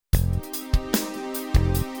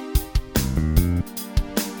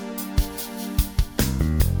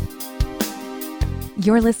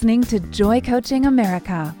You're listening to Joy Coaching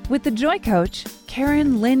America with the Joy Coach,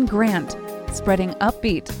 Karen Lynn Grant, spreading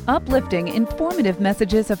upbeat, uplifting, informative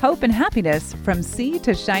messages of hope and happiness from sea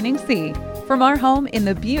to shining sea, from our home in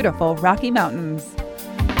the beautiful Rocky Mountains.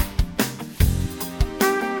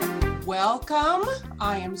 Welcome.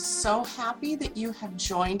 I am so happy that you have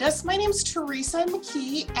joined us. My name is Teresa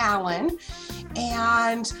McKee Allen,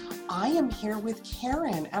 and I am here with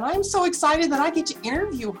Karen, and I'm so excited that I get to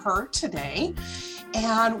interview her today.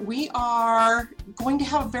 And we are going to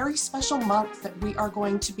have a very special month that we are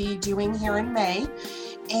going to be doing here in May.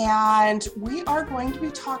 And we are going to be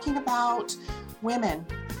talking about women.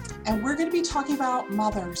 And we're going to be talking about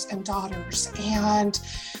mothers and daughters and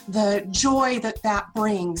the joy that that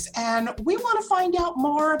brings. And we want to find out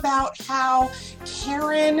more about how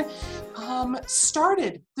Karen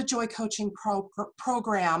started the Joy Coaching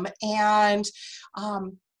program. And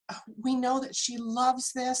we know that she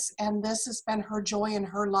loves this, and this has been her joy in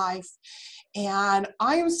her life. And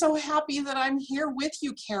I am so happy that I'm here with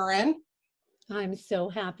you, Karen. I'm so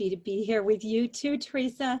happy to be here with you too,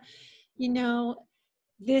 Teresa. You know,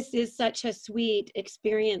 this is such a sweet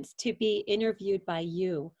experience to be interviewed by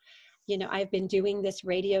you. You know, I've been doing this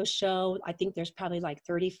radio show. I think there's probably like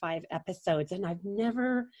 35 episodes, and I've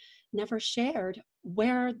never shared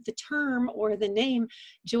where the term or the name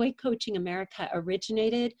Joy Coaching America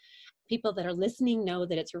originated. People that are listening know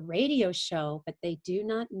that it's a radio show, but they do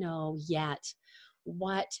not know yet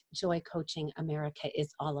what Joy Coaching America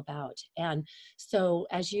is all about. And so,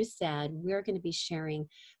 as you said, we're going to be sharing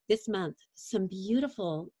this month some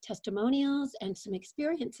beautiful testimonials and some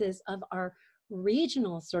experiences of our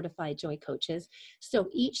regional certified joy coaches. So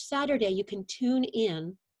each Saturday you can tune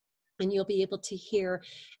in and you'll be able to hear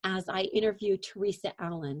as I interview Teresa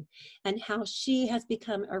Allen and how she has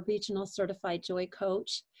become a regional certified joy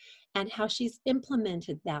coach and how she's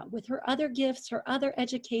implemented that with her other gifts, her other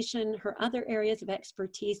education, her other areas of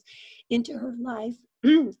expertise into her life.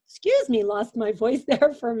 Excuse me, lost my voice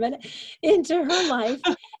there for a minute. Into her life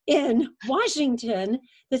in Washington,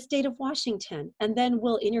 the state of Washington. And then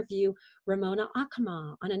we'll interview Ramona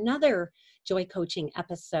Akama on another Joy Coaching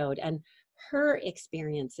episode and her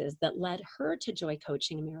experiences that led her to Joy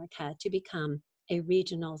Coaching America to become a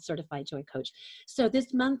regional certified joy coach. So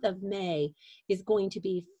this month of May is going to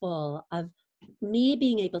be full of me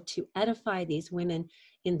being able to edify these women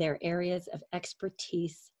in their areas of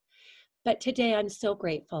expertise. But today I'm so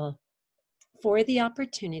grateful for the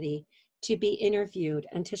opportunity to be interviewed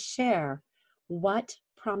and to share what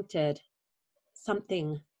prompted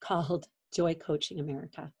something called Joy Coaching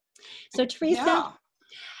America. So Teresa,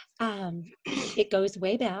 it goes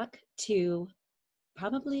way back to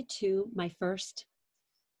probably to my first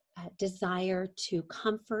desire to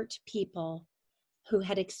comfort people who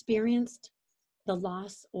had experienced the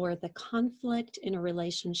loss or the conflict in a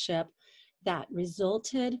relationship that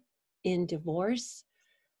resulted in divorce,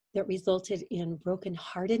 that resulted in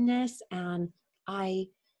brokenheartedness. And I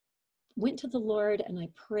went to the Lord and I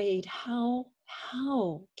prayed, how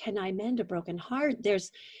can I mend a broken heart?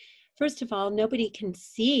 First of all, nobody can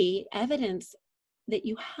see evidence that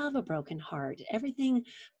you have a broken heart. Everything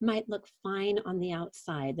might look fine on the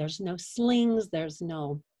outside. There's no slings, there's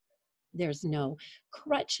no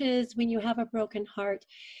crutches when you have a broken heart.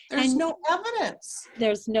 There's no evidence.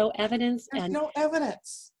 There's no evidence. There's no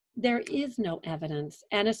evidence. There is no evidence.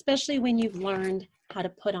 And especially when you've learned how to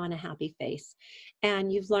put on a happy face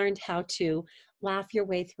and you've learned how to laugh your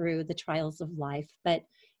way through the trials of life, but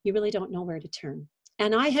you really don't know where to turn.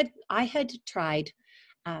 And I had tried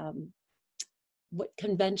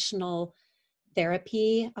conventional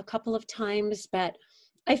therapy a couple of times, but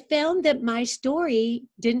I found that my story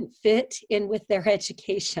didn't fit in with their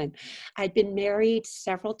education. I'd been married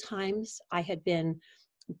several times. I had been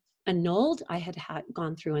annulled. I had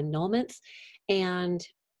gone through annulments, and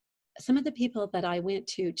some of the people that I went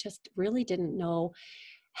to just really didn't know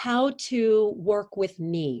how to work with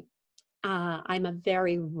me. I'm a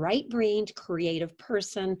very right-brained, creative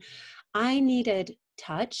person. I needed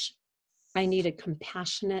touch. I needed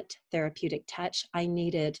compassionate, therapeutic touch. I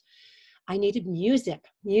needed music.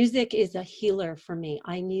 Music is a healer for me.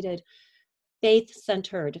 I needed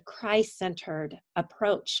faith-centered, Christ-centered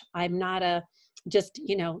approach. I'm not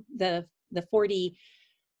the 40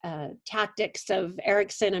 tactics of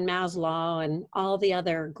Erickson and Maslow and all the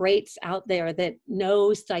other greats out there that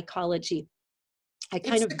know psychology.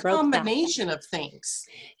 It's the combination of things.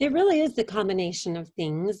 It really is the combination of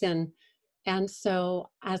things. And so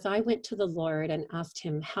as I went to the Lord and asked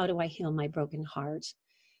him, how do I heal my broken heart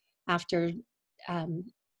after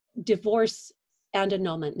divorce and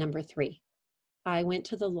annulment number 3, I went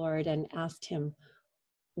to the Lord and asked him,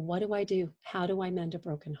 what do I do? How do I mend a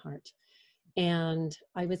broken heart? And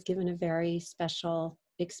I was given a very special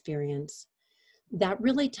experience that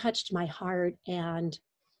really touched my heart. And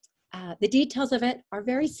the details of it are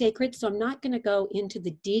very sacred, so I'm not going to go into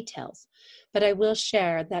the details, but I will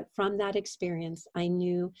share that from that experience, I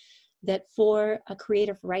knew that for a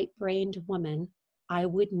creative, right-brained woman, I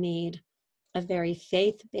would need a very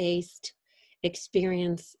faith-based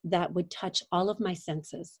experience that would touch all of my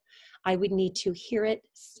senses. I would need to hear it,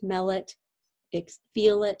 smell it,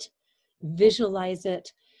 feel it, visualize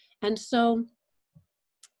it. And so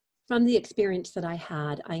from the experience that I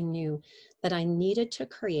had, I knew that I needed to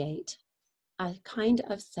create a kind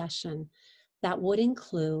of session that would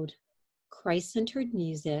include Christ-centered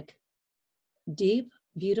music, deep,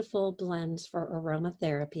 beautiful blends for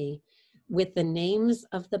aromatherapy, with the names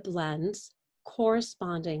of the blends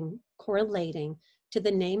correlating to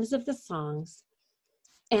the names of the songs,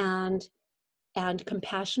 and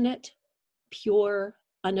compassionate, pure,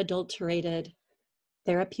 unadulterated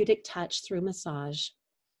therapeutic touch through massage.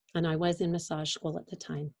 And I was in massage school at the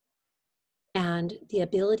time. And the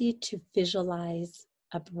ability to visualize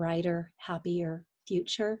a brighter, happier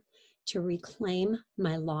future, to reclaim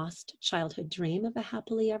my lost childhood dream of a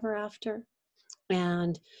happily ever after.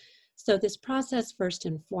 And so this process, first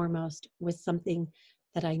and foremost, was something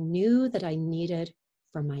that I knew that I needed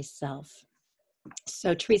for myself.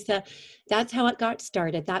 So Teresa, that's how it got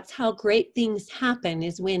started. That's how great things happen,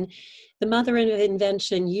 is when the mother of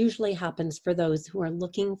invention usually happens for those who are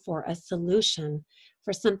looking for a solution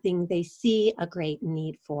for something they see a great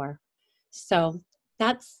need for. So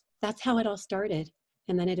that's how it all started.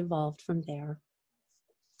 And then it evolved from there.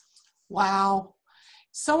 Wow.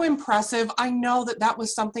 So impressive. I know that that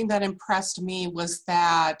was something that impressed me, was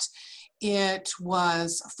that it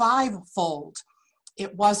was fivefold.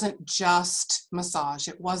 It wasn't just massage.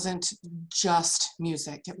 It wasn't just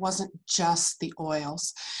music. It wasn't just the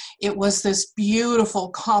oils. It was this beautiful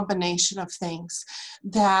combination of things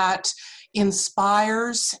that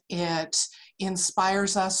inspires. It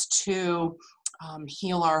inspires us to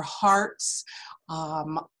heal our hearts.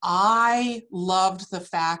 I loved the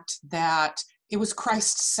fact that it was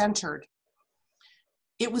Christ-centered.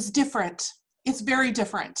 It was different. It's very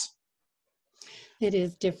different. It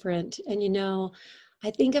is different. And you know,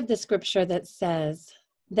 I think of the scripture that says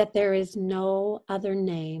that there is no other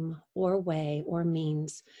name or way or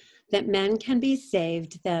means that men can be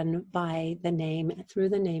saved than by the name, through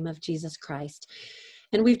the name of Jesus Christ.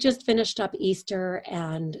 And we've just finished up Easter,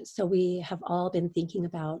 and so we have all been thinking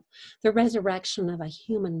about the resurrection of a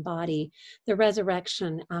human body, the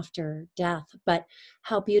resurrection after death, but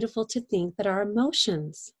how beautiful to think that our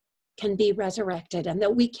emotions can be resurrected and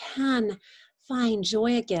that we can find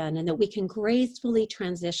joy again, and that we can gracefully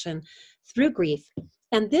transition through grief.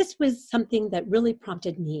 And this was something that really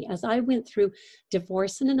prompted me as I went through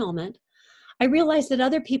divorce and annulment. I realized that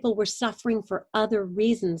other people were suffering for other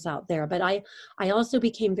reasons out there, but I also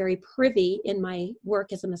became very privy in my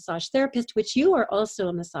work as a massage therapist, which you are also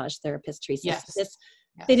a massage therapist, Teresa. Yes. So this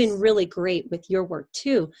fit in really great with your work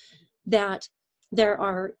too, that there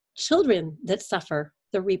are children that suffer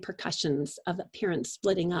the repercussions of parents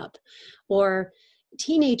splitting up, or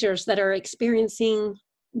teenagers that are experiencing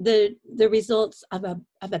the results of a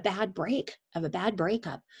bad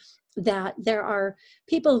breakup, that there are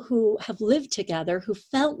people who have lived together, who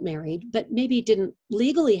felt married, but maybe didn't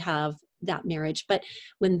legally have that marriage. But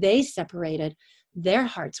when they separated, their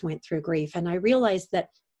hearts went through grief. And I realized that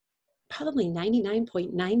probably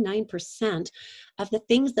 99.99% of the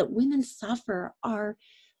things that women suffer are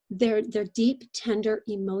their deep, tender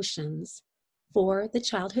emotions for the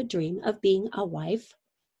childhood dream of being a wife,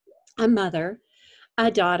 a mother,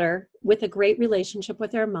 a daughter with a great relationship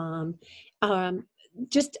with their mom,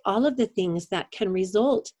 just all of the things that can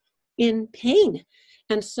result in pain.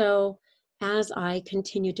 And so as I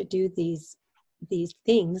continue to do these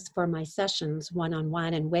things for my sessions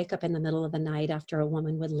one-on-one, and wake up in the middle of the night after a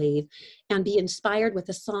woman would leave and be inspired with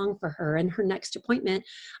a song for her, and her next appointment,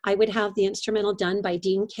 I would have the instrumental done by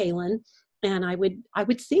Dean Kalin, and I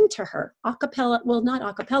would sing to her a cappella, well, not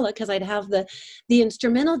a cappella, because I'd have the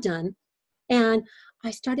instrumental done. And I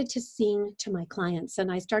started to sing to my clients,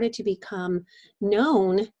 and I started to become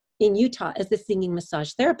known in Utah as the singing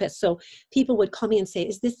massage therapist. So people would call me and say,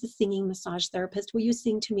 "Is this the singing massage therapist? Will you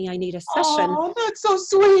sing to me? I need a session." Oh, that's so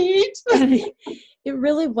sweet. It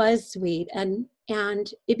really was sweet. And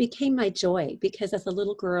it became my joy, because as a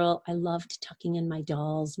little girl, I loved tucking in my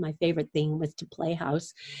dolls. My favorite thing was to play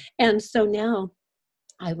house. And so now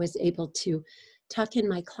I was able to tuck in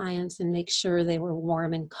my clients and make sure they were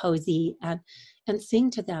warm and cozy, and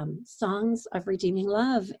sing to them songs of redeeming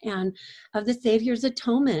love and of the Savior's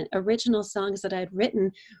atonement, original songs that I had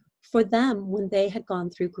written for them when they had gone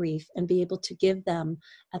through grief, and be able to give them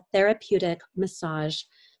a therapeutic massage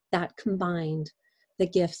that combined the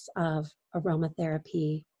gifts of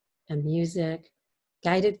aromatherapy and music,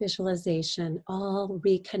 guided visualization, all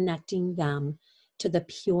reconnecting them to the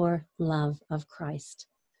pure love of Christ.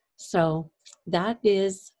 So that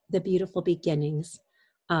is the beautiful beginnings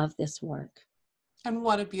of this work. And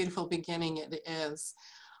what a beautiful beginning it is.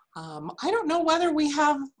 I don't know whether we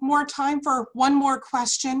have more time for one more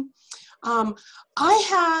question. I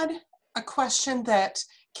had a question that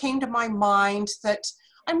came to my mind that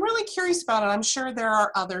I'm really curious about, and I'm sure there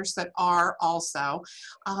are others that are also.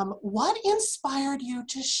 What inspired you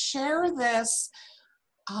to share this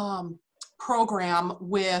program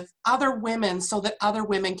with other women so that other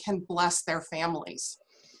women can bless their families?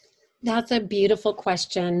 That's a beautiful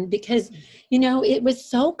question, because, it was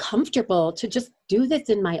so comfortable to just do this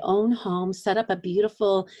in my own home, set up a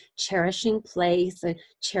beautiful, cherishing place, a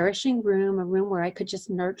cherishing room, a room where I could just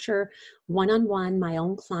nurture one-on-one my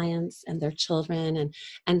own clients and their children.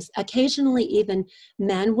 And occasionally even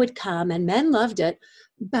men would come, and men loved it.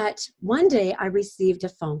 But one day I received a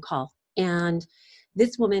phone call, and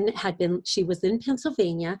this woman she was in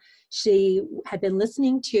Pennsylvania. She had been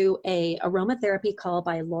listening to a aromatherapy call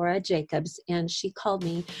by Laura Jacobs, and she called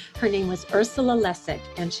me. Her name was Ursula Lessig,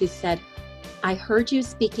 and she said, I heard you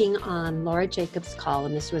speaking on Laura Jacobs' call,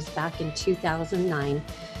 and this was back in 2009.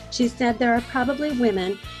 She said, there are probably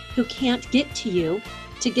women who can't get to you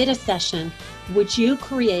to get a session. Would you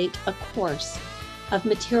create a course of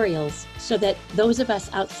materials so that those of us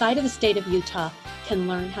outside of the state of Utah can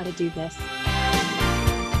learn how to do this?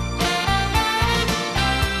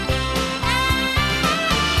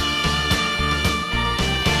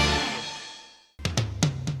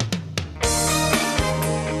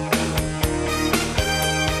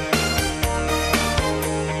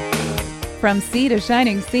 From sea to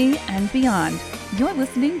shining sea and beyond, you're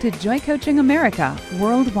listening to Joy Coaching America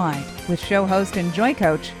Worldwide with show host and Joy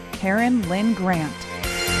Coach, Karen Lynn Grant.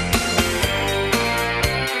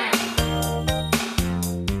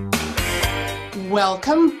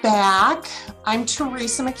 Welcome back. I'm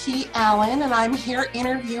Teresa McKee Allen, and I'm here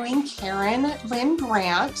interviewing Karen Lynn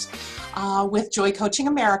Grant with Joy Coaching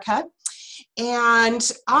America.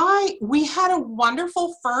 And we had a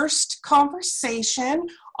wonderful first conversation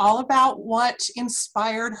all about what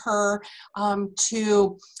inspired her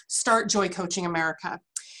to start Joy Coaching America.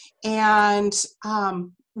 And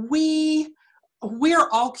we're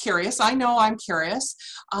all curious, I know I'm curious,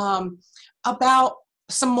 about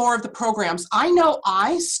some more of the programs. I know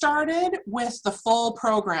I started with the full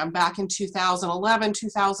program back in 2011,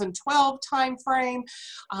 2012 timeframe.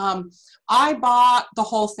 I bought the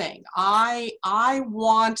whole thing. I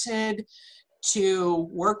wanted to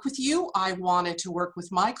work with you. I wanted to work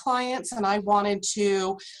with my clients, and I wanted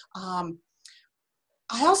to,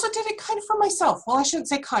 I also did it kind of for myself. Well, I shouldn't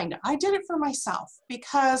say kind of. I did it for myself,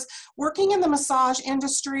 because working in the massage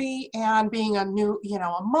industry and being a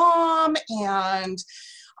mom and,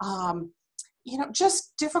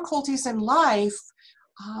 just difficulties in life,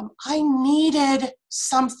 I needed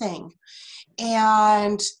something.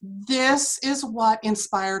 And this is what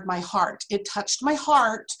inspired my heart. It touched my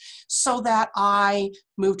heart so that I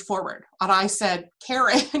moved forward. And I said,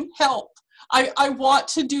 Karen, help. I want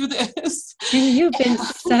to do this. And you've been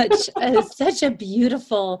such a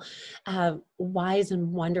beautiful, wise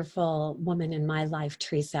and wonderful woman in my life,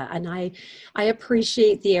 Teresa. And I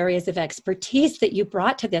appreciate the areas of expertise that you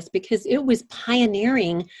brought to this, because it was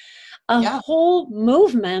pioneering a whole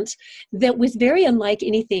movement that was very unlike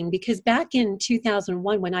anything. Because back in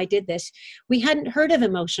 2001, when I did this, we hadn't heard of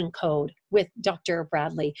emotion code with Dr.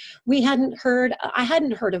 Bradley. I hadn't heard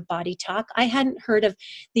of body talk. I hadn't heard of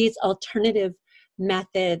these alternative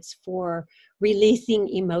methods for releasing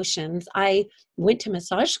emotions. I went to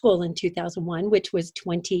massage school in 2001, which was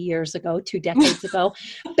 20 years ago, 2 decades ago.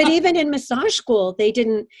 But even in massage school, they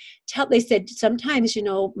said sometimes,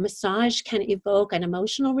 massage can evoke an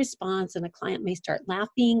emotional response, and a client may start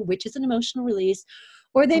laughing, which is an emotional release,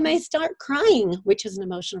 or they may start crying, which is an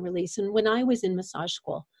emotional release. And when I was in massage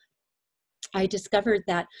school, I discovered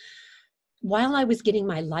that while I was getting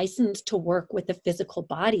my license to work with the physical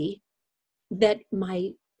body, that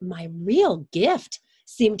my real gift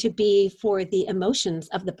seemed to be for the emotions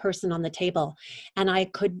of the person on the table. And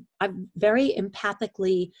I very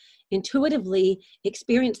empathically, intuitively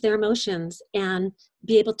experience their emotions and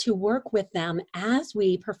be able to work with them as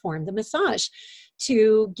we perform the massage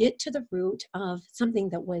to get to the root of something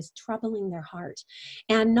that was troubling their heart.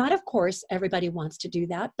 And not, of course, everybody wants to do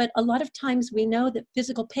that, but a lot of times we know that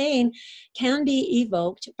physical pain can be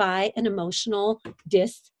evoked by an emotional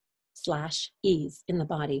dis/ease in the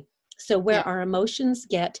body. So where our emotions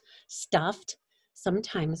get stuffed,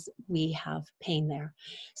 sometimes we have pain there.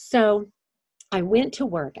 So I went to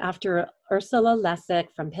work after Ursula Lessig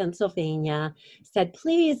from Pennsylvania said,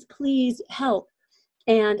 please, please help.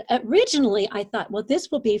 And originally I thought, well, this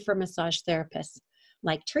will be for massage therapists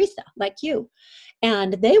like Teresa, like you,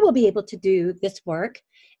 and they will be able to do this work.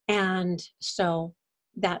 And so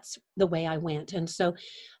that's the way I went. And so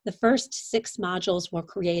the first 6 modules were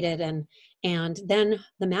created, and then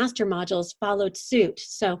the master modules followed suit.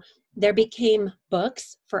 So there became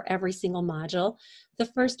books for every single module, the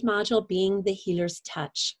first module being the Healer's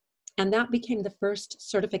Touch. And that became the first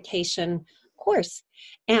certification course.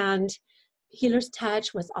 And Healer's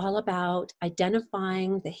Touch was all about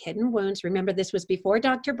identifying the hidden wounds. Remember, this was before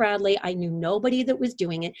Dr. Bradley. I knew nobody that was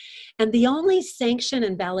doing it. And the only sanction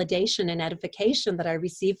and validation and edification that I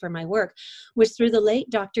received for my work was through the late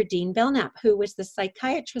Dr. Dean Belknap, who was the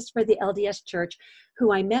psychiatrist for the LDS Church,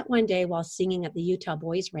 who I met one day while singing at the Utah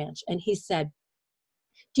Boys Ranch. And he said,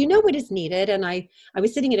 do you know what is needed? And I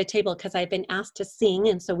was sitting at a table because I had been asked to sing.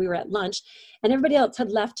 And so we were at lunch and everybody else had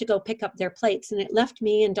left to go pick up their plates. And it left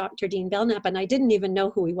me and Dr. Dean Belknap, and I didn't even know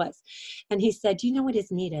who he was. And he said, do you know what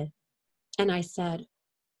is needed? And I said,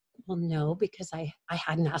 well, no, because I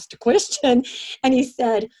hadn't asked a question. And he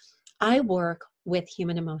said, I work with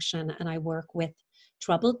human emotion and I work with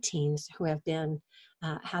troubled teens who have been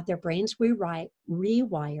had their brains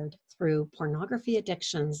rewired through pornography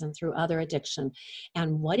addictions and through other addiction.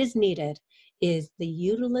 And what is needed is the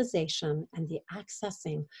utilization and the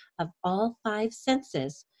accessing of all 5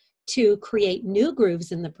 senses to create new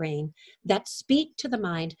grooves in the brain that speak to the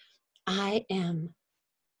mind, I am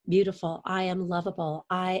beautiful, I am lovable,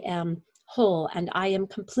 I am whole, and I am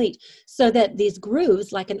complete. So that these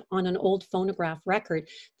grooves, like on an old phonograph record,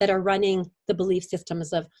 that are running the belief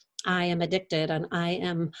systems of I am addicted, and I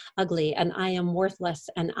am ugly, and I am worthless,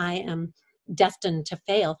 and I am destined to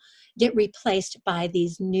fail, get replaced by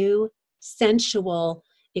these new sensual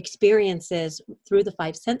experiences through the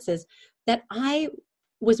 5 senses that I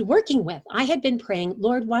was working with. I had been praying,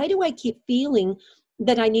 Lord, why do I keep feeling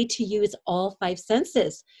that I need to use all 5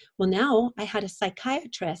 senses? Well, now I had a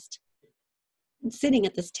psychiatrist sitting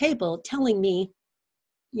at this table telling me,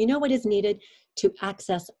 you know what is needed to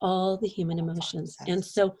access all the human emotions. And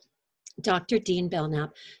so Dr. Dean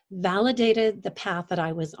Belknap validated the path that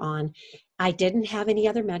I was on. I didn't have any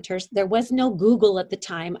other mentors. There was no Google at the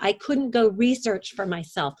time. I couldn't go research for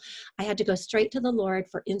myself. I had to go straight to the Lord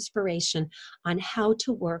for inspiration on how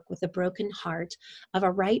to work with a broken heart of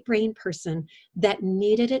a right brain person that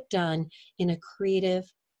needed it done in a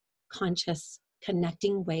creative, conscious,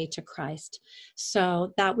 connecting way to Christ.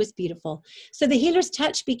 So that was beautiful. So the Healer's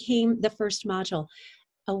Touch became the first module,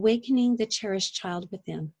 Awakening the Cherished Child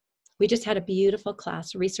Within. We just had a beautiful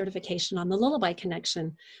class, recertification on the Lullaby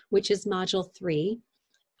Connection, which is module 3.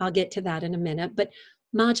 I'll get to that in a minute. But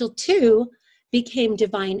module 2 became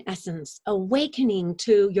Divine Essence, awakening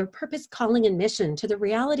to your purpose, calling, and mission, to the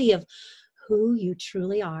reality of who you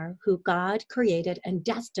truly are, who God created and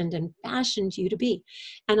destined and fashioned you to be.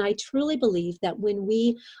 And I truly believe that when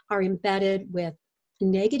we are embedded with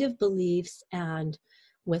negative beliefs and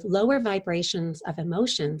with lower vibrations of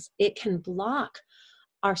emotions, it can block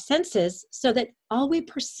our senses so that all we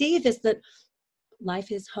perceive is that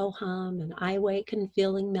life is ho-hum and I awaken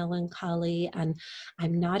feeling melancholy and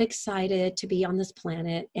I'm not excited to be on this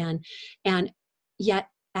planet. And yet,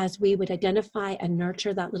 as we would identify and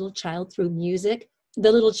nurture that little child through music,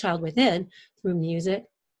 the little child within, through music,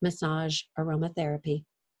 massage, aromatherapy,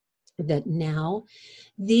 that now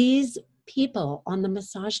these people on the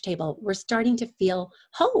massage table were starting to feel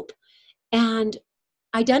hope and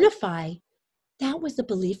identify that was a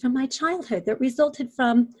belief from my childhood that resulted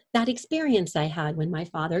from that experience I had when my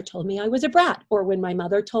father told me I was a brat, or when my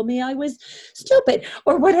mother told me I was stupid,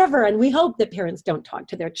 or whatever. And we hope that parents don't talk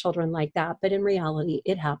to their children like that, but in reality,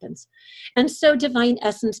 it happens. And so Divine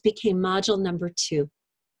Essence became module number 2.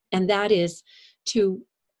 And that is to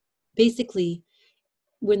basically,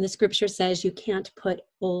 when the scripture says you can't put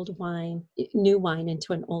new wine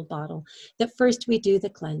into an old bottle, that first we do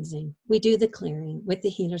the cleansing, we do the clearing with the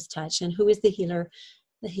Healer's Touch. And who is the healer?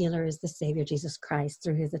 The healer is the Savior, Jesus Christ,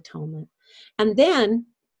 through his atonement. And then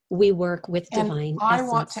we work with Divine Essence. I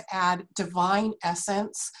want to add, Divine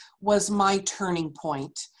Essence was my turning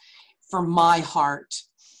point for my heart.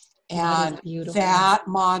 And that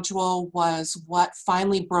module was what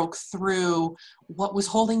finally broke through what was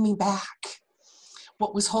holding me back.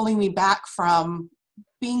 what was holding me back from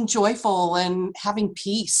being joyful and having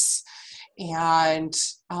peace and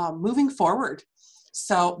moving forward.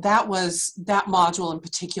 So that module in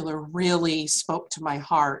particular really spoke to my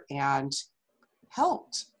heart and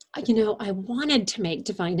helped. I wanted to make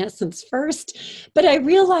Divine Essence first, but I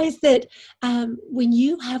realized that when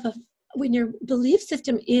your belief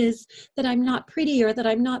system is that I'm not pretty or that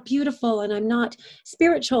I'm not beautiful and I'm not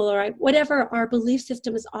spiritual or whatever our belief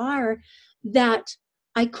systems are, that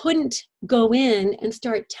I couldn't go in and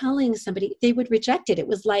start telling somebody, they would reject it. It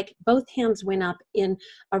was like both hands went up in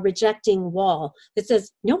a rejecting wall that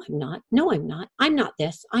says, no, I'm not. No, I'm not. I'm not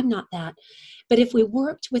this. I'm not that. But if we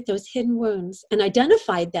worked with those hidden wounds and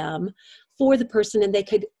identified them for the person, and they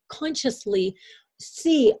could consciously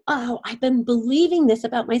see, oh, I've been believing this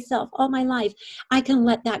about myself all my life, I can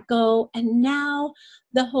let that go. And now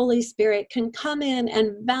the Holy Spirit can come in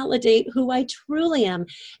and validate who I truly am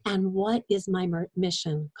and what is my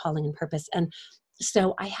mission, calling, and purpose. And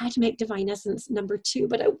so I had to make Divine Essence number 2,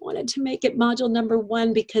 but I wanted to make it module number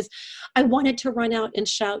 1 because I wanted to run out and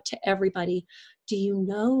shout to everybody, do you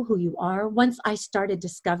know who you are? Once I started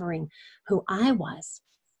discovering who I was,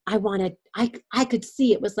 I could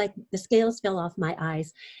see, it was like the scales fell off my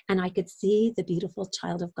eyes, and I could see the beautiful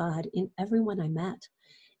child of God in everyone I met.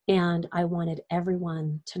 And I wanted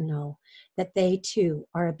everyone to know that they too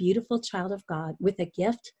are a beautiful child of God with a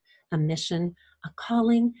gift, a mission, a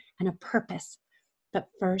calling, and a purpose. But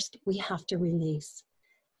first, we have to release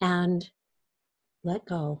and let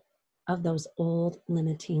go of those old,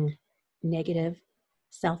 limiting, negative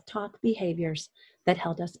self-talk behaviors that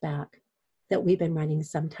held us back, that we've been running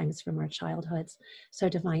sometimes from our childhoods. So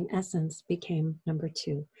Divine Essence became number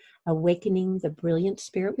 2, awakening the brilliant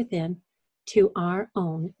spirit within to our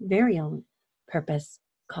own, very own purpose,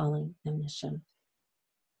 calling, and mission.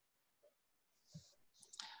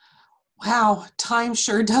 Wow, time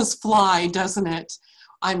sure does fly, doesn't it?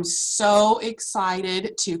 I'm so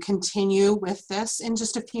excited to continue with this in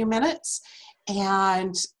just a few minutes.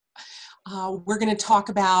 And we're going to talk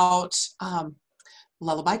about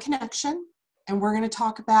Lullaby Connection, and we're going to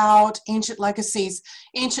talk about Ancient Legacies.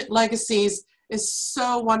 Ancient Legacies is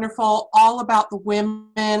so wonderful, all about the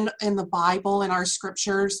women in the Bible and our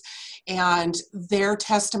scriptures and their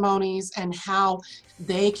testimonies and how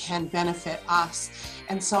they can benefit us.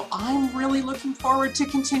 And so I'm really looking forward to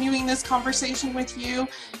continuing this conversation with you.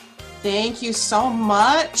 Thank you so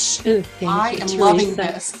much. I am loving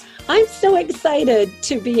this. I'm so excited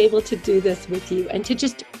to be able to do this with you and to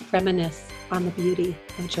just reminisce on the beauty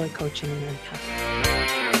of Joy Coaching America.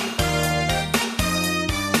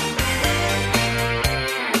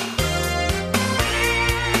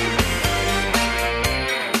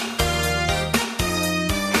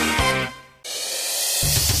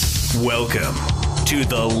 Welcome to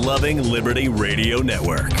the Loving Liberty Radio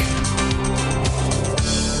Network.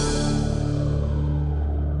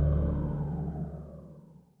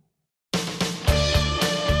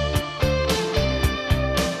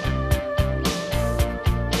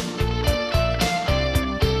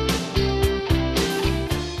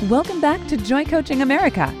 Welcome back to Joy Coaching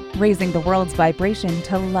America, raising the world's vibration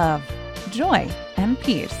to love, joy, and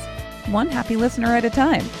peace, one happy listener at a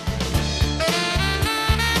time.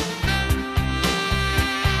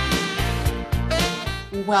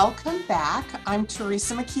 Welcome back. I'm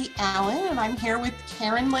Teresa McKee Allen, and I'm here with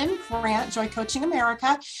Karen Lynn Grant, Joy Coaching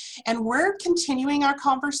America, and we're continuing our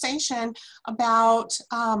conversation about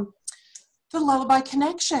the Lullaby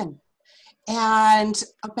Connection and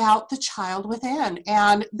about the child within.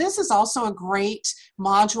 And this is also a great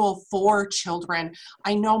module for children.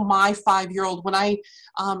 I know my 5-year-old, when I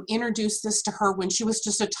introduced this to her when she was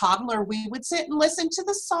just a toddler, we would sit and listen to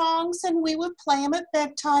the songs and we would play them at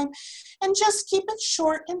bedtime and just keep it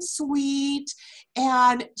short and sweet.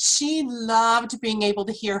 And she loved being able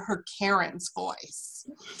to hear her Karen's voice.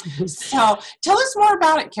 So tell us more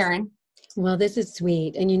about it, Karen. Well, this is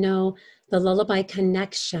sweet. And the Lullaby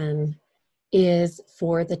Connection is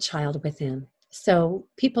for the child within. So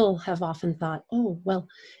people have often thought, oh, well,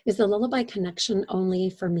 is the Lullaby Connection only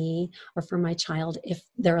for me or for my child if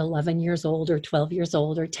they're 11 years old or 12 years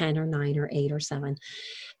old or 10 or 9 or 8 or 7?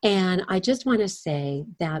 And I just want to say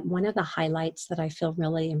that one of the highlights that I feel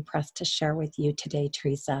really impressed to share with you today,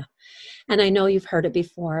 Teresa, and I know you've heard it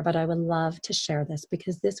before, but I would love to share this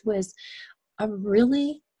because this was a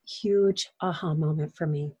really huge aha moment for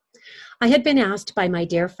me. I had been asked by my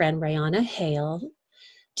dear friend Rayana Hale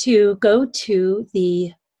to go to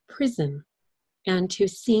the prison and to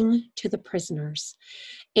sing to the prisoners.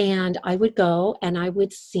 And I would go and I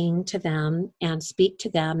would sing to them and speak to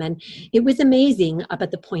them. And it was amazing up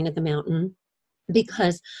at the point of the mountain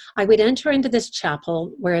because I would enter into this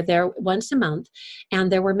chapel where there once a month,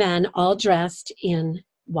 and there were men all dressed in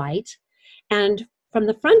white. And from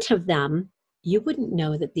the front of them, you wouldn't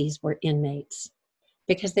know that these were inmates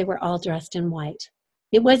because they were all dressed in white.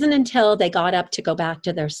 It wasn't until they got up to go back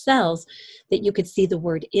to their cells that you could see the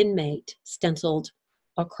word inmate stenciled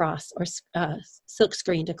across or silk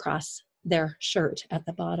screened across their shirt at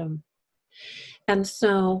the bottom. And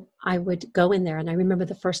so I would go in there, and I remember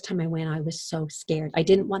the first time I went, I was so scared. I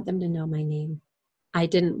didn't want them to know my name. I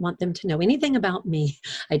didn't want them to know anything about me.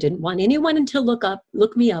 I didn't want anyone to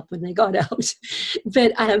look me up when they got out.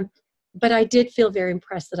 But I did feel very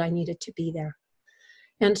impressed that I needed to be there.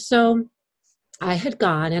 And so I had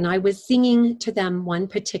gone, and I was singing to them one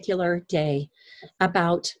particular day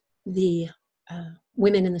about the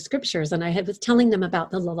women in the scriptures. And I was telling them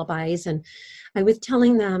about the lullabies, and I was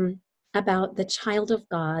telling them about the child of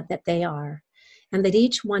God that they are, and that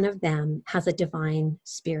each one of them has a divine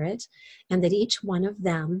spirit, and that each one of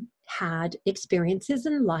them had experiences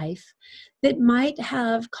in life that might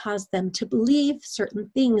have caused them to believe certain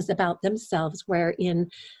things about themselves, wherein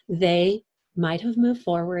they might have moved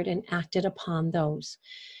forward and acted upon those.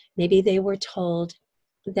 Maybe they were told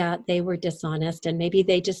that they were dishonest, and maybe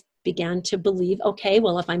they just began to believe, okay,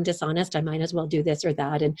 well, if I'm dishonest, I might as well do this or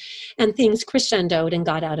that. And things crescendoed and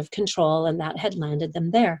got out of control, and that had landed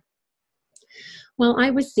them there. Well,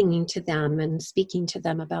 I was singing to them and speaking to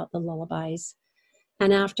them about the lullabies.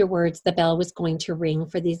 And afterwards, the bell was going to ring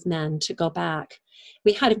for these men to go back.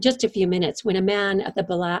 We had just a few minutes when a man at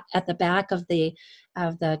the back of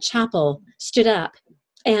the chapel stood up.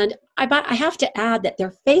 And I have to add that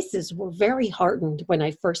their faces were very hardened when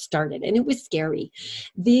I first started, and it was scary.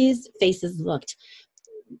 These faces looked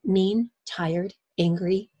mean, tired,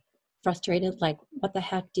 angry, frustrated, like, what the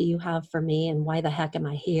heck do you have for me, and why the heck am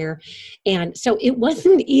I here? And so it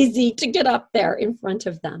wasn't easy to get up there in front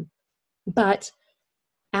of them. But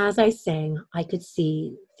as I sang, I could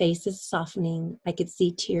see faces softening. I could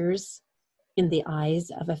see tears in the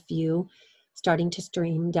eyes of a few starting to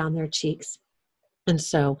stream down their cheeks. And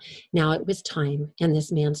so now it was time, and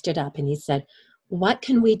this man stood up and he said, "What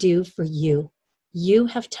can we do for you? You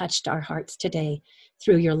have touched our hearts today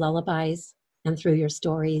through your lullabies and through your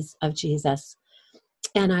stories of Jesus."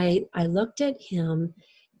 And I looked at him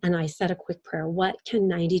and I said a quick prayer. What can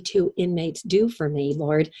 92 inmates do for me,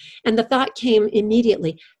 Lord? And the thought came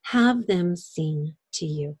immediately, have them sing to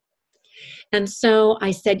you. And so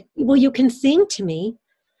I said, well, you can sing to me.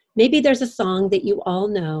 Maybe there's a song that you all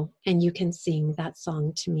know, and you can sing that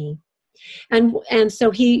song to me. And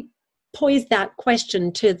so he posed that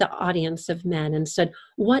question to the audience of men and said,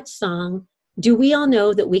 what song do we all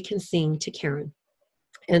know that we can sing to Karen?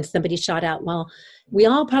 And somebody shot out, well, we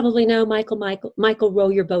all probably know Michael, row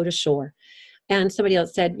your boat ashore. And somebody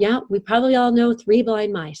else said, yeah, we probably all know Three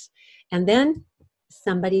Blind Mice. And then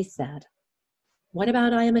somebody said, what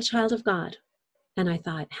about I Am a Child of God? And I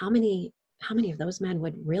thought, how many of those men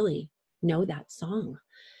would really know that song?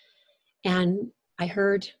 And I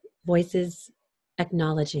heard voices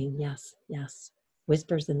acknowledging, yes, yes.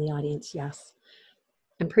 Whispers in the audience, yes.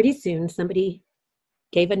 And pretty soon somebody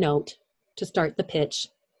gave a note to start the pitch,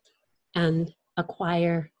 and a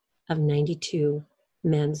choir of 92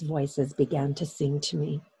 men's voices began to sing to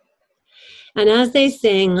me. And as they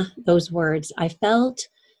sang those words, I felt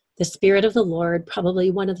the Spirit of the Lord, probably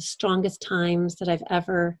one of the strongest times that I've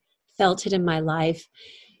ever felt it in my life,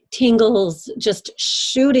 tingles just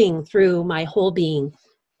shooting through my whole being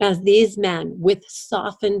as these men with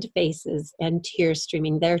softened faces and tears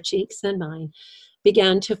streaming their cheeks and mine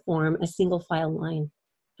began to form a single file line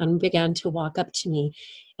and began to walk up to me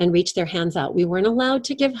and reach their hands out. We weren't allowed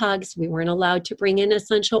to give hugs. We weren't allowed to bring in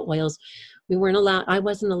essential oils. I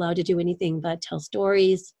wasn't allowed to do anything but tell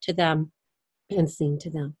stories to them and sing to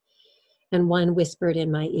them. And one whispered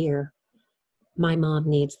in my ear, my mom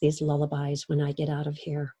needs these lullabies when I get out of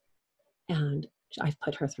here. And I've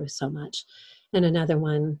put her through so much. And another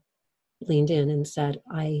one leaned in and said,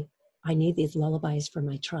 I need these lullabies for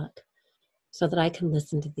my truck so that I can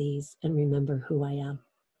listen to these and remember who I am.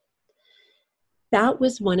 That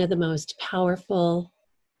was one of the most powerful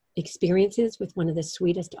experiences with one of the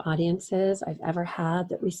sweetest audiences I've ever had,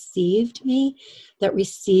 that received me, that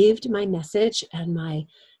received my message and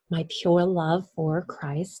my pure love for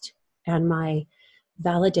Christ and my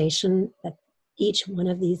validation that each one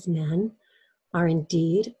of these men are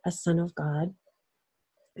indeed a son of God.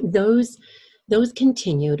 Those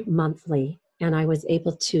continued monthly, and I was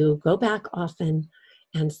able to go back often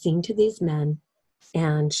and sing to these men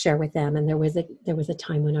and share with them. And there was a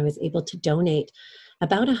time when I was able to donate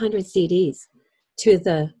about 100 CDs to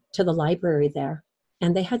the library there.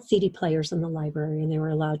 And they had CD players in the library, and they were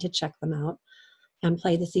allowed to check them out and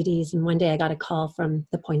play the CDs. And one day I got a call from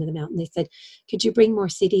the Point of the Mountain. They said, could you bring more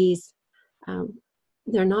CDs?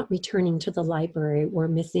 They're not returning to the library. We're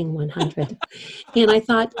missing 100. And I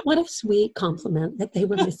thought, what a sweet compliment that they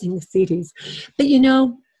were missing the CDs. But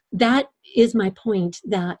that is my point,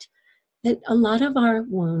 that a lot of our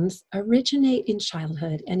wounds originate in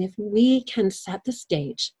childhood. And if we can set the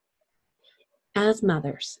stage as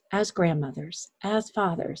mothers, as grandmothers, as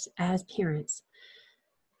fathers, as parents,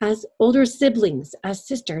 as older siblings, as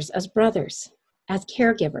sisters, as brothers, as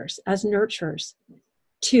caregivers, as nurturers,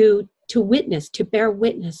 to witness, to bear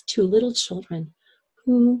witness to little children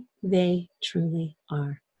who they truly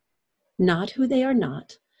are, not who they are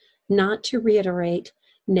not to reiterate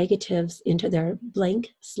negatives into their blank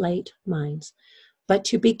slate minds, but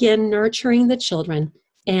to begin nurturing the children,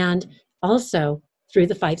 and also through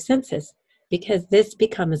the five senses, because this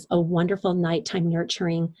becomes a wonderful nighttime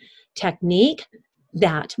nurturing technique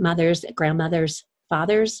that mothers, grandmothers,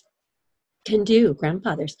 fathers can do,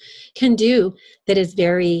 grandfathers can do, that is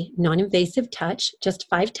very non-invasive touch, just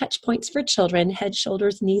 5 touch points for children, head,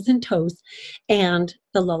 shoulders, knees, and toes, and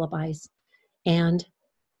the lullabies, and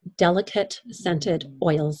delicate scented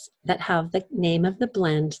oils that have the name of the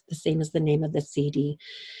blend the same as the name of the CD.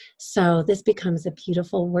 So this becomes a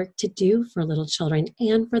beautiful work to do for little children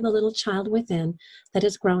and for the little child within that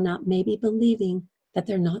has grown up maybe believing that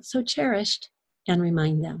they're not so cherished, and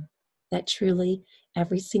remind them that truly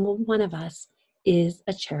every single one of us is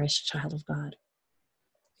a cherished child of God.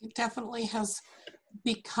 It definitely has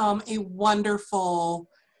become a wonderful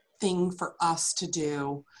thing for us to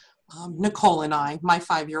do. Nicole and I, my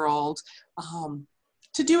 5-year-old,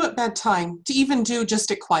 to do at bedtime, to even do just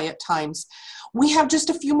at quiet times. We have just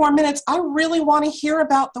a few more minutes. I really want to hear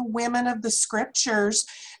about the women of the scriptures.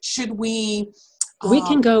 Should we? We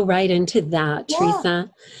can go right into that, yeah.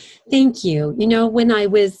 Teresa. Thank you.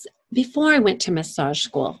 Before I went to massage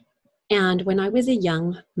school, and when I was a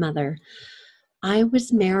young mother, I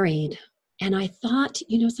was married. And I thought,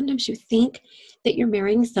 sometimes you think that you're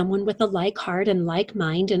marrying someone with a like heart and like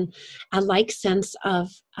mind and a like sense of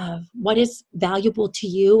what is valuable to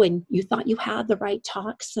you. And you thought you had the right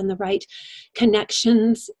talks and the right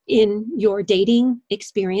connections in your dating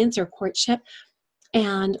experience or courtship.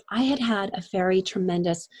 And I had a very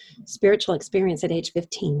tremendous spiritual experience at age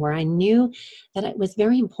 15, where I knew that it was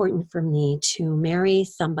very important for me to marry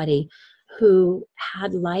somebody who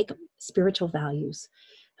had like spiritual values,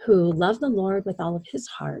 who loved the Lord with all of his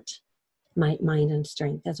heart, might, mind, and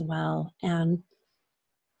strength as well. And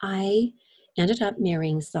I ended up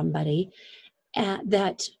marrying somebody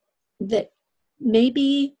that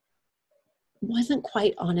maybe wasn't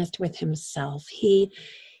quite honest with himself.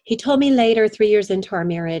 He told me later, 3 years into our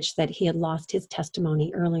marriage, that he had lost his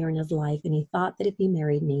testimony earlier in his life, and he thought that if he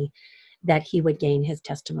married me, that he would gain his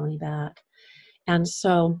testimony back. And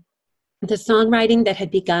so the songwriting that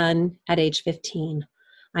had begun at age 15,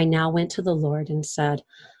 I now went to the Lord and said,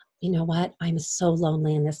 you know what? I'm so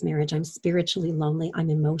lonely in this marriage. I'm spiritually lonely. I'm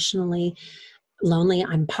emotionally lonely.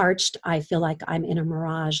 I'm parched. I feel like I'm in a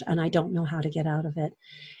mirage and I don't know how to get out of it.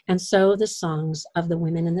 And so the songs of the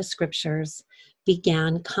women in the scriptures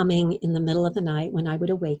began coming in the middle of the night when I would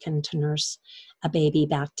awaken to nurse a baby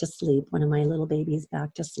back to sleep, one of my little babies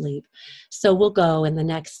back to sleep. So we'll go in the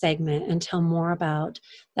next segment and tell more about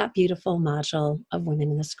that beautiful module of Women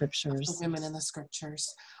in the Scriptures. The Women in the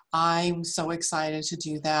Scriptures. I'm so excited to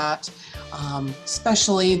do that,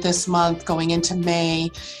 especially this month going into May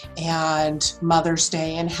and Mother's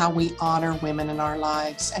Day, and how we honor women in our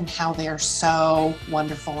lives and how they are so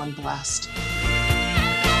wonderful and blessed.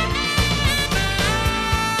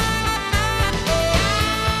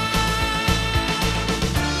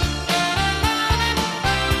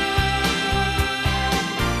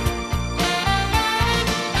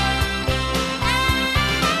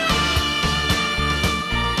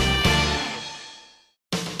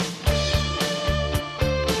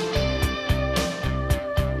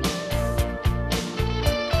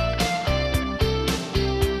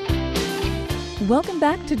 Welcome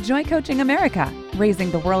back to Joy Coaching America,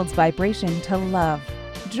 raising the world's vibration to love,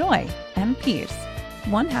 joy, and peace,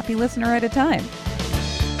 one happy listener at a time.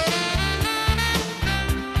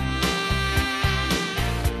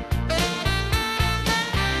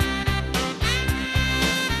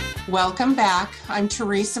 Welcome back. I'm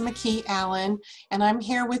Teresa McKee Allen, and I'm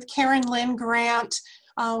here with Karen Lynn Grant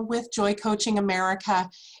with Joy Coaching America,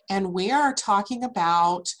 and we are talking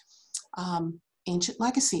about ancient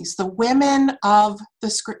legacies, the women of the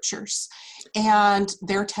scriptures and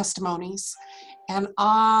their testimonies. And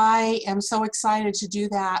I am so excited to do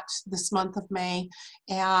that this month of May.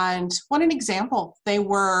 And what an example they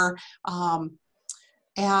were.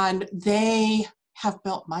 And they have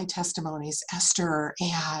built my testimonies, Esther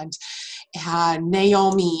and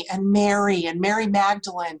Naomi and Mary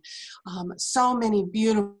Magdalene. So many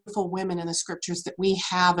beautiful women in the scriptures that we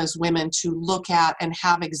have as women to look at and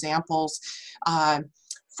have examples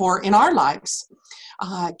for in our lives.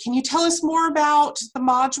 Can you tell us more about the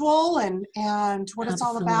module and what it's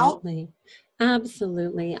all about?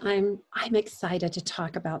 Absolutely. I'm excited to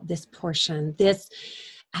talk about this portion. This,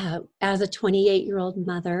 as a 28-year-old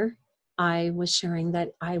mother, I was sharing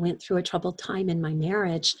that I went through a troubled time in my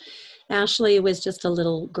marriage. Ashley was just a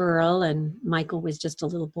little girl and Michael was just a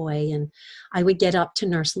little boy. And I would get up to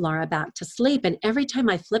nurse Laura back to sleep. And every time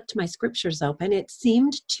I flipped my scriptures open, it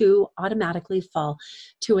seemed to automatically fall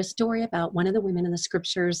to a story about one of the women in the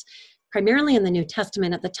scriptures, primarily in the New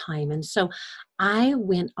Testament at the time. And so I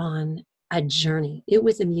went on a journey. It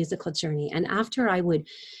was a musical journey. And after I would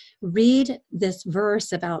read this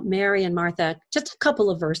verse about Mary and Martha, just a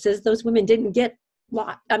couple of verses, those women didn't get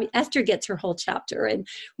lot. I mean, Esther gets her whole chapter and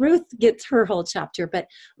Ruth gets her whole chapter, but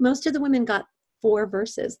most of the women got 4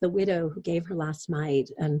 verses. The widow who gave her last mite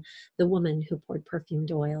and the woman who poured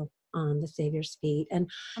perfumed oil on the Savior's feet. And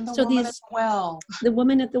the so woman at the well. The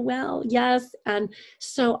woman at the well, yes. And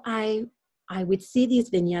so I would see these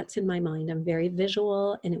vignettes in my mind. I'm very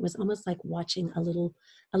visual, and it was almost like watching a little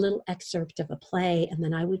excerpt of a play. And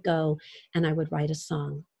then I would go and I would write a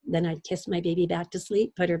song. Then I'd kiss my baby back to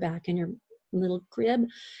sleep, put her back in her little crib,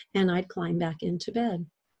 and I'd climb back into bed.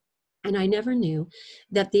 And I never knew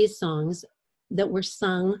that these songs that were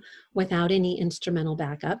sung without any instrumental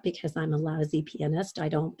backup, because I'm a lousy pianist. I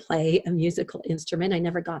don't play a musical instrument. I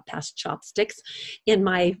never got past chopsticks in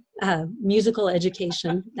my musical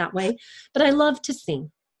education that way, but I love to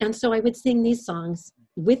sing. And so I would sing these songs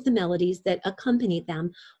with the melodies that accompanied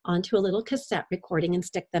them onto a little cassette recording and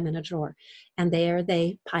stick them in a drawer. And there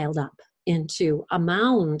they piled up into a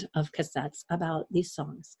mound of cassettes about these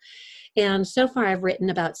songs. And so far I've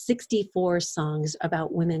written about 64 songs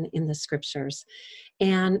about women in the scriptures.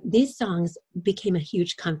 And these songs became a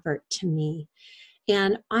huge comfort to me.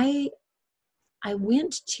 And I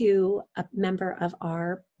went to a member of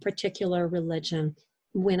our particular religion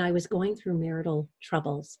when I was going through marital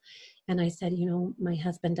troubles. And I said, you know, my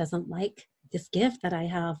husband doesn't like this gift that I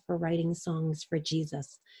have for writing songs for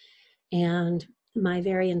Jesus. And my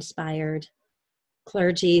very inspired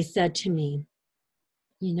clergy said to me,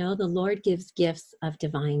 you know, the Lord gives gifts of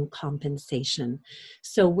divine compensation.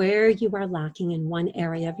 So where you are lacking in one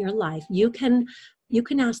area of your life, you can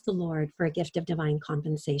ask the Lord for a gift of divine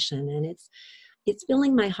compensation. And it's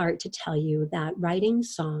filling my heart to tell you that writing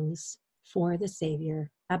songs for the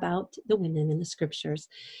Savior about the women in the scriptures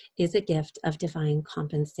is a gift of divine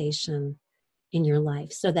compensation in your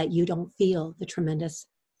life, so that you don't feel the tremendous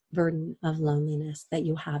burden of loneliness that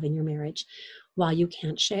you have in your marriage while you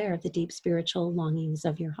can't share the deep spiritual longings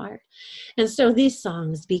of your heart. And so these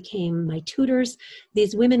songs became my tutors.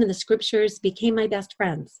 These women in the scriptures became my best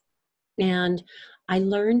friends. And I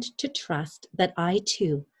learned to trust that I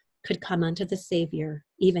too could come unto the Savior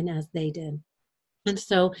even as they did. And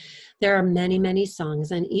so there are many, many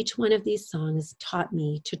songs, and each one of these songs taught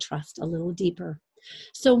me to trust a little deeper.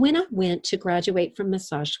 So when I went to graduate from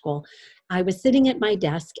massage school, I was sitting at my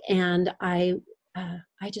desk and I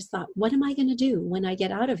just thought, what am I going to do when I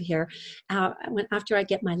get out of here after I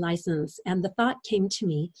get my license? And the thought came to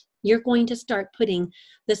me, you're going to start putting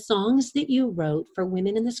the songs that you wrote for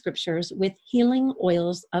women in the scriptures with healing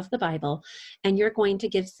oils of the Bible, and you're going to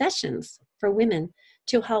give sessions for women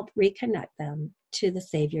to help reconnect them to the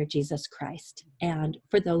Savior, Jesus Christ, and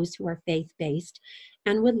for those who are faith-based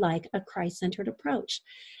and would like a Christ-centered approach.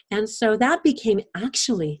 And so that became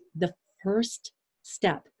actually the first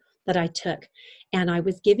step that I took. And I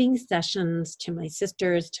was giving sessions to my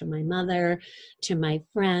sisters, to my mother, to my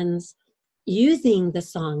friends, using the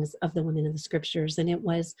songs of the women of the scriptures. And it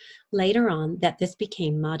was later on that this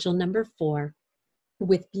became module number 4,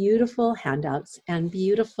 with beautiful handouts and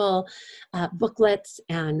beautiful booklets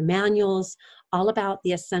and manuals all about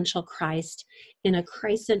the essential Christ in a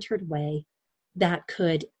Christ-centered way that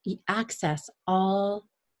could access all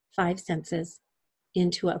 5 senses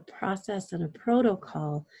into a process and a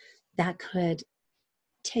protocol that could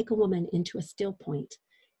take a woman into a still point,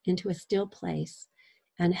 into a still place,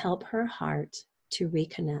 and help her heart to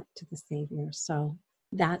reconnect to the Savior. So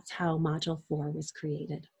that's how Module 4 was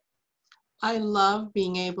created. I love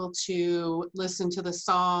being able to listen to the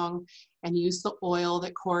song and use the oil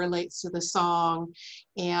that correlates to the song,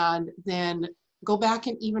 and then go back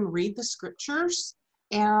and even read the scriptures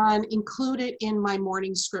and include it in my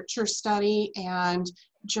morning scripture study and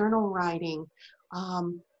journal writing,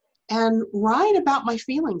 and write about my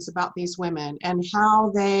feelings about these women and how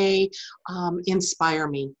they inspire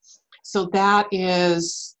me. So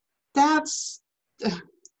that's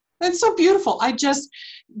so beautiful.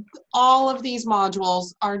 All of these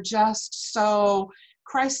modules are just so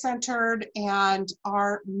Christ-centered and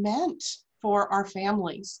are meant for our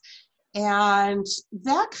families. And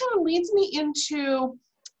that kind of leads me into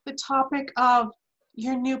the topic of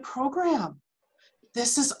your new program.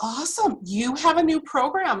 This is awesome. You have a new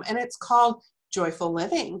program, and it's called Joyful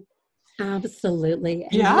Living. Absolutely.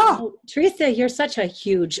 And Yeah. Teresa, you're such a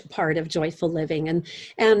huge part of Joyful Living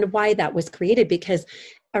and why that was created, because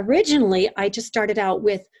originally I just started out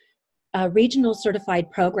with a regional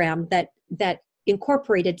certified program that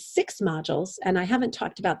incorporated 6 modules, and I haven't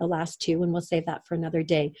talked about the last 2, and we'll save that for another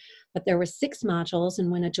day. But there were 6 modules, and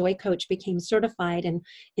when a Joy Coach became certified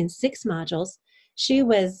in 6 modules, she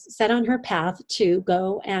was set on her path to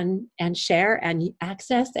go and share and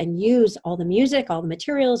access and use all the music, all the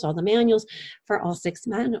materials, all the manuals for all 6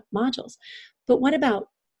 modules. But what about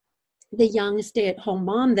the young stay-at-home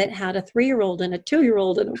mom that had a 3-year-old and a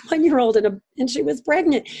 2-year-old and a 1-year-old and she was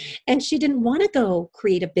pregnant, and she didn't want to go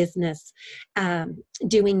create a business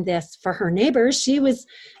doing this for her neighbors? She was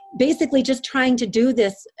basically just trying to do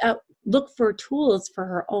this, look for tools for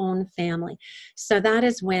her own family. So that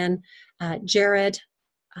is when Jared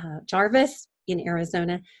Jarvis in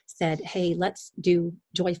Arizona said, hey, let's do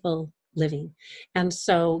Joyful Living. And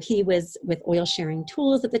so he was with Oil Sharing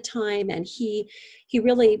Tools at the time, and he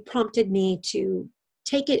really prompted me to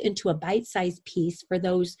take it into a bite-sized piece for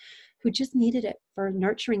those who just needed it for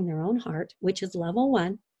nurturing their own heart, which is level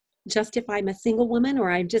 1. Just if I'm a single woman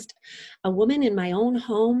or I'm just a woman in my own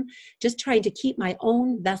home, just trying to keep my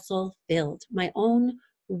own vessel filled, my own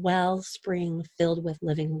wellspring filled with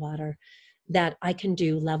living water, that I can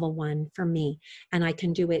do level 1 for me. And I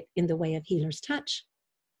can do it in the way of Healer's Touch,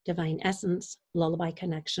 Divine Essence, Lullaby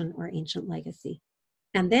Connection, or Ancient Legacy.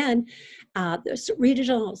 And then the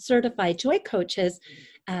regional certified Joy Coaches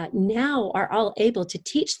now are all able to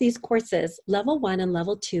teach these courses, level 1 and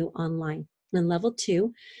level 2, online. And level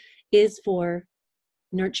 2 is for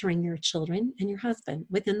nurturing your children and your husband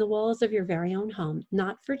within the walls of your very own home,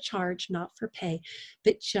 not for charge, not for pay,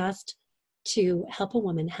 but just to help a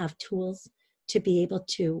woman have tools to be able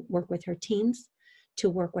to work with her teens, to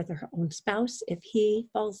work with her own spouse if he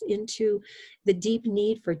falls into the deep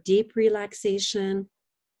need for deep relaxation.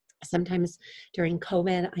 Sometimes during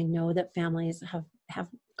COVID, I know that families have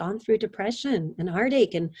gone through depression and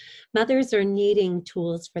heartache, and mothers are needing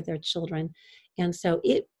tools for their children. And so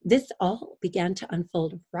this all began to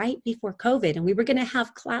unfold right before COVID, and we were going to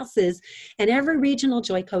have classes, and every regional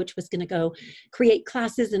Joy Coach was going to go create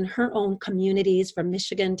classes in her own communities, from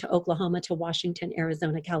Michigan to Oklahoma to Washington,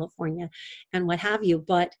 Arizona, California, and what have you.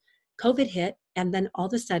 But COVID hit, and then all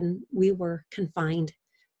of a sudden we were confined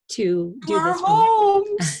to do our this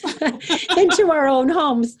homes. into our own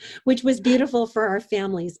homes, which was beautiful for our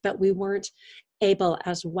families, but we weren't able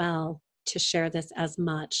as well to share this as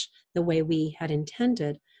much the way we had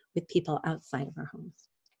intended with people outside of our homes.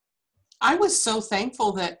 I was so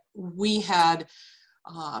thankful that we had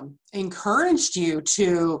encouraged you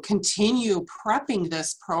to continue prepping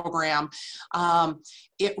this program.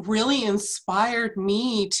 It really inspired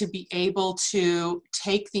me to be able to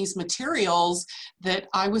take these materials that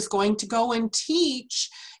I was going to go and teach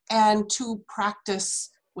and to practice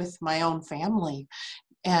with my own family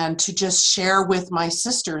and to just share with my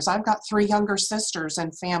sisters. I've got 3 younger sisters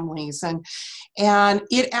and families, and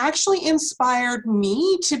it actually inspired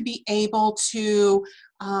me to be able to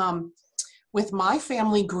with my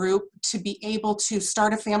family group, to be able to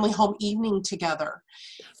start a family home evening together.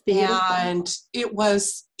 And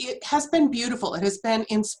it has been beautiful. It has been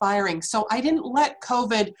inspiring. So I didn't let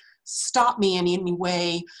COVID stop me in any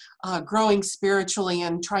way, growing spiritually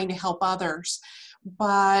and trying to help others.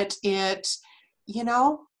 But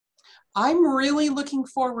I'm really looking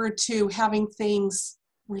forward to having things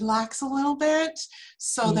relax a little bit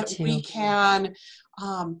so that we can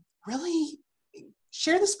really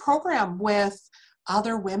share this program with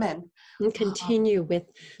other women. And continue with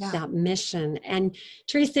that mission. And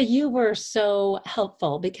Teresa, you were so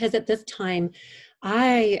helpful, because at this time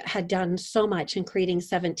I had done so much in creating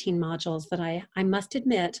 17 modules that I must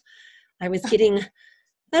admit I was getting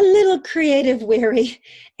a little creative weary.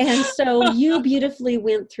 And so you beautifully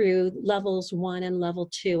went through levels 1 and level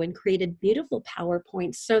 2 and created beautiful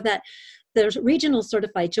PowerPoints so that the regional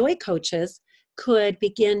certified Joy Coaches could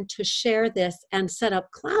begin to share this and set up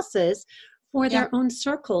classes for their own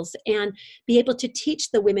circles and be able to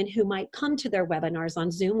teach the women who might come to their webinars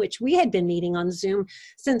on Zoom, which we had been meeting on Zoom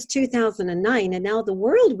since 2009, and now the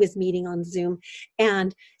world was meeting on Zoom.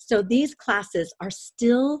 And so these classes are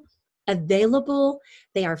still available.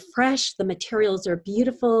 They are fresh. The materials are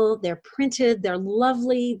beautiful. They're printed. They're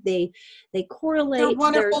lovely. They correlate. They're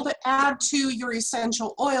wonderful to add to your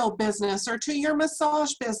essential oil business or to your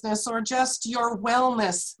massage business or just your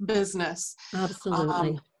wellness business.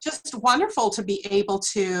 Absolutely. Just wonderful to be able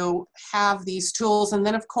to have these tools. And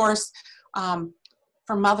then, of course,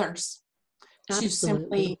 for mothers to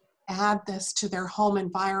simply add this to their home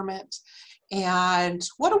environment. And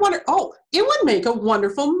what a it would make a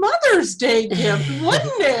wonderful Mother's Day gift,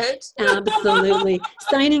 wouldn't it? Absolutely.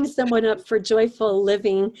 Signing someone up for joyful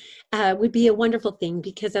living would be a wonderful thing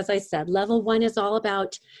because, as I said, level 1 is all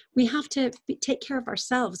about, we have to take care of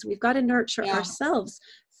ourselves. We've got to nurture ourselves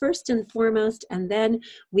first and foremost, and then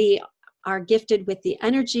we are gifted with the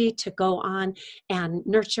energy to go on and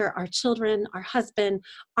nurture our children, our husband,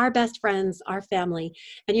 our best friends, our family.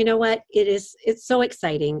 And you know what? It's so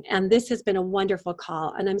exciting. And this has been a wonderful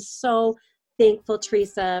call. And I'm so thankful,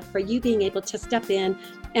 Teresa, for you being able to step in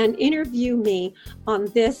and interview me on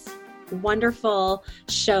this wonderful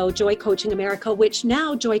show, Joy Coaching America, which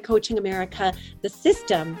now Joy Coaching America, the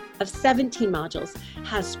system of 17 modules,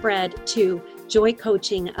 has spread to Joy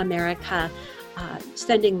Coaching America,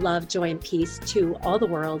 sending love, joy, and peace to all the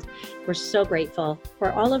world. We're so grateful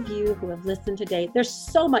for all of you who have listened today. There's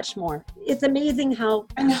so much more. It's amazing how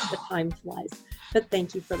the time flies. But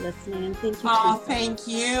thank you for listening, and thank you, Teresa. Thank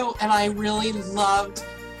you. And I really loved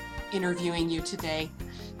interviewing you today.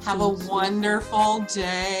 Have a wonderful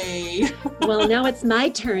day. Well, now it's my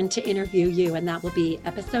turn to interview you, and that will be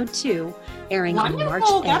episode 2, airing on March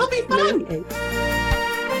 8th. That'll be fun.